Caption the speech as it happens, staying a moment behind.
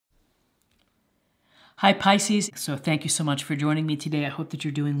Hi Pisces, so thank you so much for joining me today. I hope that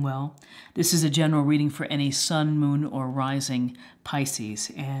you're doing well. This is a general reading for any sun, moon, or rising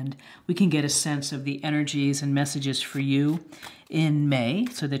Pisces, and we can get a sense of the energies and messages for you in May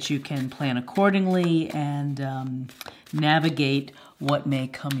so that you can plan accordingly and navigate what may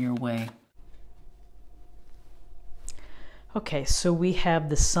come your way. Okay, so we have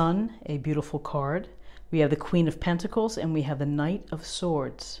the Sun, a beautiful card. We have the Queen of Pentacles, and we have the Knight of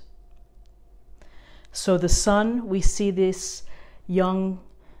Swords. So the Sun, we see this young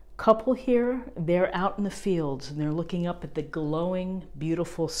couple here. They're out in the fields and they're looking up at the glowing,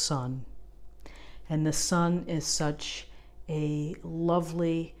 beautiful sun. And the sun is such a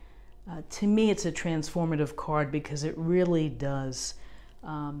lovely, to me it's a transformative card because it really does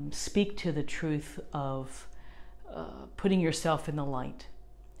speak to the truth of putting yourself in the light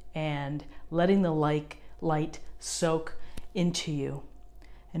and letting the light soak into you.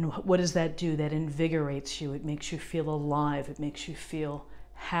 And what does that do? That invigorates you. It makes you feel alive. It makes you feel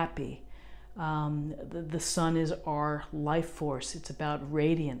happy. The sun is our life force. It's about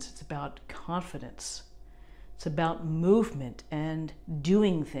radiance. It's about confidence. It's about movement and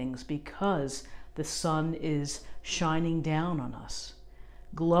doing things because the sun is shining down on us,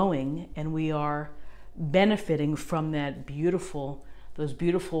 glowing, and we are benefiting from that those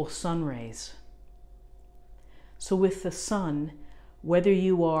beautiful sun rays. So with the sun, whether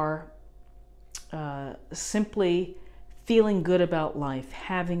you are simply feeling good about life,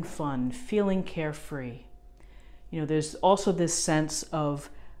 having fun, feeling carefree, there's also this sense of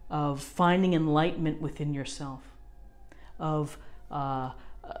finding enlightenment within yourself, of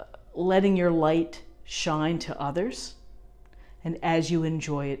letting your light shine to others, and as you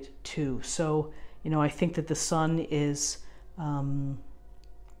enjoy it too. So, I think that the sun is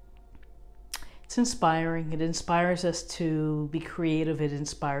it's inspiring. It inspires us to be creative. It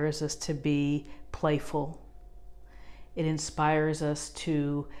inspires us to be playful. It inspires us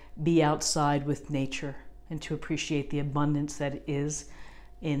to be outside with nature and to appreciate the abundance that is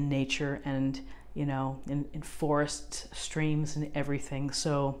in nature and, in forests, streams, and everything.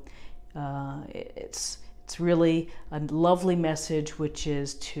 So it's really a lovely message, which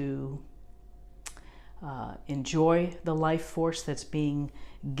is to enjoy the life force that's being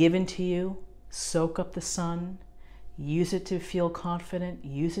given to you. Soak up the sun, use it to feel confident,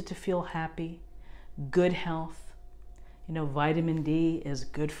 use it to feel happy, good health. Vitamin D is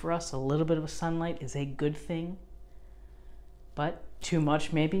good for us. A little bit of sunlight is a good thing, but too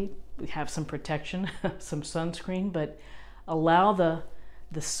much maybe. We have some protection, some sunscreen, but allow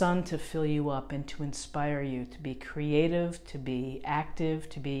the sun to fill you up and to inspire you to be creative, to be active,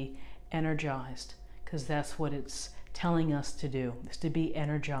 to be energized, because that's what it's telling us to do, is to be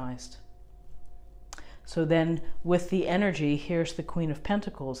energized. So then with the energy, here's the Queen of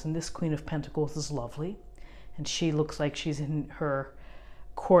Pentacles, and this Queen of Pentacles is lovely, and she looks like she's in her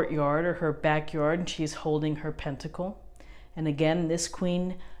courtyard or her backyard, and she's holding her pentacle. And again, this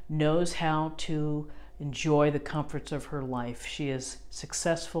queen knows how to enjoy the comforts of her life. She is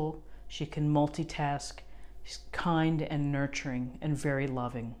successful, she can multitask, she's kind and nurturing and very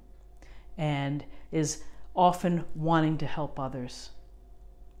loving, and is often wanting to help others.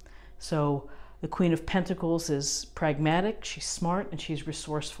 So the Queen of Pentacles is pragmatic, she's smart, and she's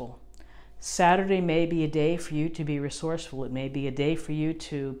resourceful. Saturday may be a day for you to be resourceful. It may be a day for you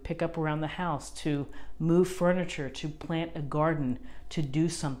to pick up around the house, to move furniture, to plant a garden, to do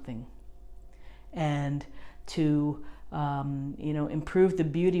something, and to improve the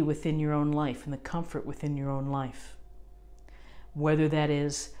beauty within your own life and the comfort within your own life. Whether that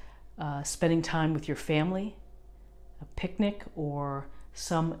is spending time with your family, a picnic, or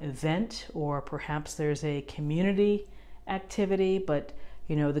some event, or perhaps there's a community activity, but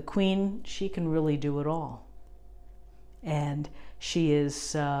the queen, she can really do it all. And she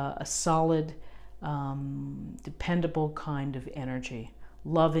is a solid, dependable kind of energy,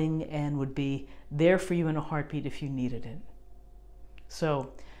 loving, and would be there for you in a heartbeat if you needed it.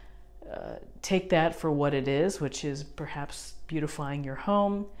 So take that for what it is, which is perhaps beautifying your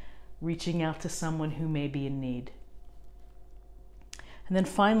home, reaching out to someone who may be in need. And then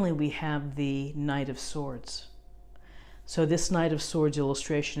finally, we have the Knight of Swords. So this Knight of Swords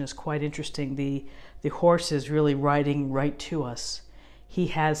illustration is quite interesting. The horse is really riding right to us. He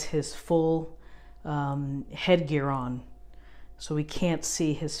has his full headgear on, so we can't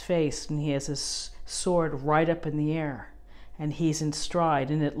see his face, and he has his sword right up in the air, and he's in stride,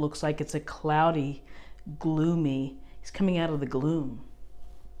 and it looks like it's a cloudy, gloomy, he's coming out of the gloom.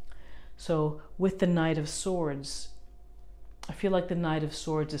 So with the Knight of Swords, I feel like the Knight of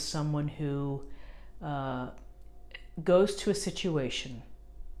Swords is someone who goes to a situation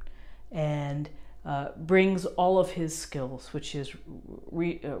and brings all of his skills, which is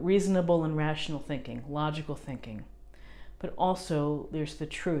reasonable and rational thinking, logical thinking. But also there's the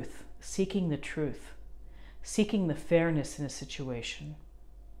truth, seeking the truth, seeking the fairness in a situation.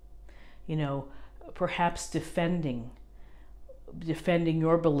 You know, perhaps defending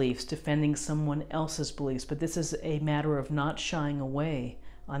your beliefs, defending someone else's beliefs. But this is a matter of not shying away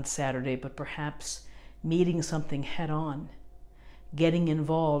on Saturday, but perhaps meeting something head on, getting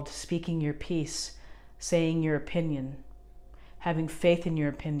involved, speaking your piece, saying your opinion, having faith in your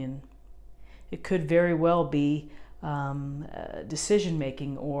opinion. It could very well be decision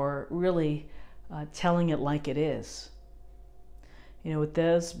making, or really telling it like it is. You know, with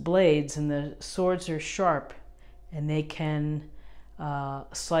those blades, and the swords are sharp, and they can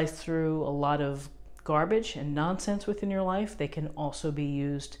slice through a lot of garbage and nonsense within your life. They can also be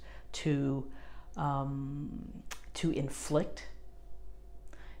used to inflict.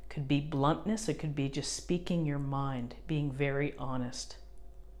 It could be bluntness. It could be just speaking your mind, being very honest.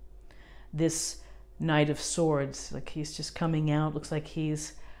 This Knight of Swords, like he's just coming out, looks like he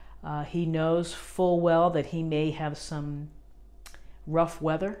knows full well that he may have some rough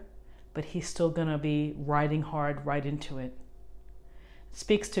weather, but he's still going to be riding hard right into it. It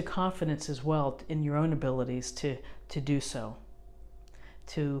speaks to confidence as well in your own abilities to do so,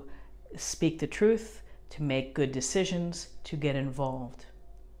 to speak the truth, to make good decisions, to get involved.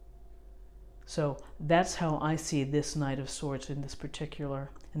 So that's how I see this Knight of Swords in this particular,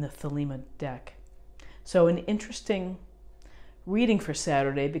 in the Thelema deck. So an interesting reading for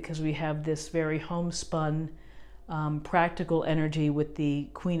Saturday, because we have this very homespun, practical energy with the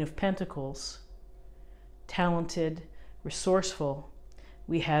Queen of Pentacles, talented, resourceful.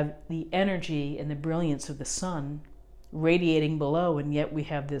 We have the energy and the brilliance of the sun radiating below, and yet we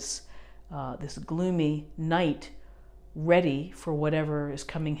have this this gloomy knight ready for whatever is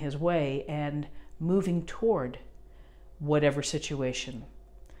coming his way and moving toward whatever situation,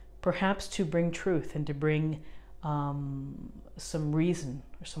 perhaps to bring truth and to bring some reason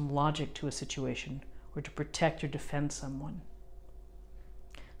or some logic to a situation, or to protect or defend someone.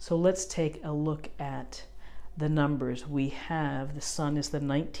 So let's take a look at the numbers. We have, the sun is the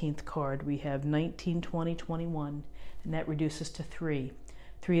 19th card. We have 19, 20, 21, and that reduces to 3.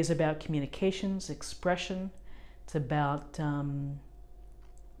 3 is about communications, expression. It's about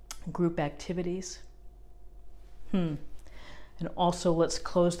group activities. And also let's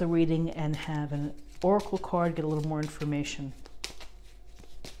close the reading and have an oracle card, get a little more information.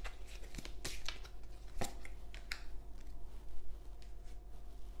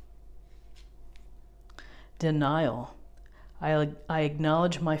 Denial. I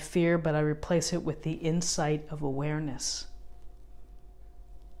acknowledge my fear, but I replace it with the insight of awareness.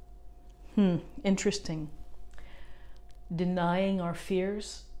 Interesting. Denying our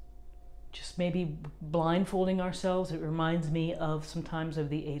fears, just maybe blindfolding ourselves. It reminds me of sometimes of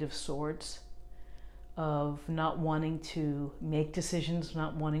the Eight of Swords, of not wanting to make decisions,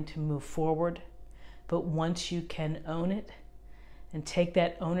 not wanting to move forward. But once you can own it and take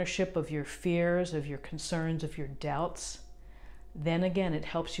that ownership of your fears, of your concerns, of your doubts, then again, it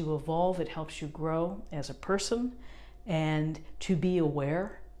helps you evolve, it helps you grow as a person. And to be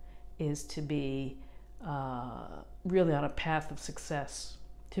aware is to be really on a path of success,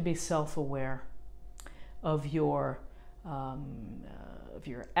 to be self-aware of your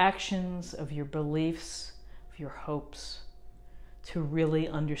actions, of your beliefs, of your hopes, to really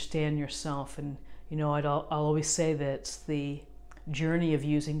understand yourself. And you know, I'll always say that it's the journey of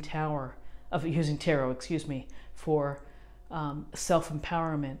using tarot, for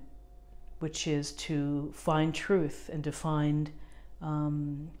self-empowerment, which is to find truth and to find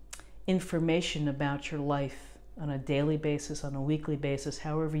information about your life on a daily basis, on a weekly basis,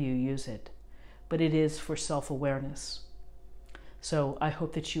 however you use it. But it is for self-awareness. So I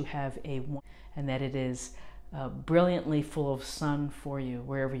hope that you have and that it is brilliantly full of sun for you,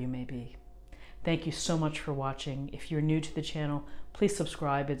 wherever you may be. Thank you so much for watching. If you're new to the channel, please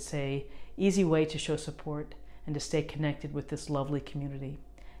subscribe. It's an easy way to show support and to stay connected with this lovely community.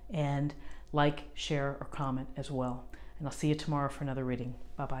 And like, share, or comment as well. And I'll see you tomorrow for another reading.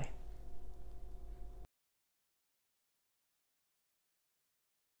 Bye-bye.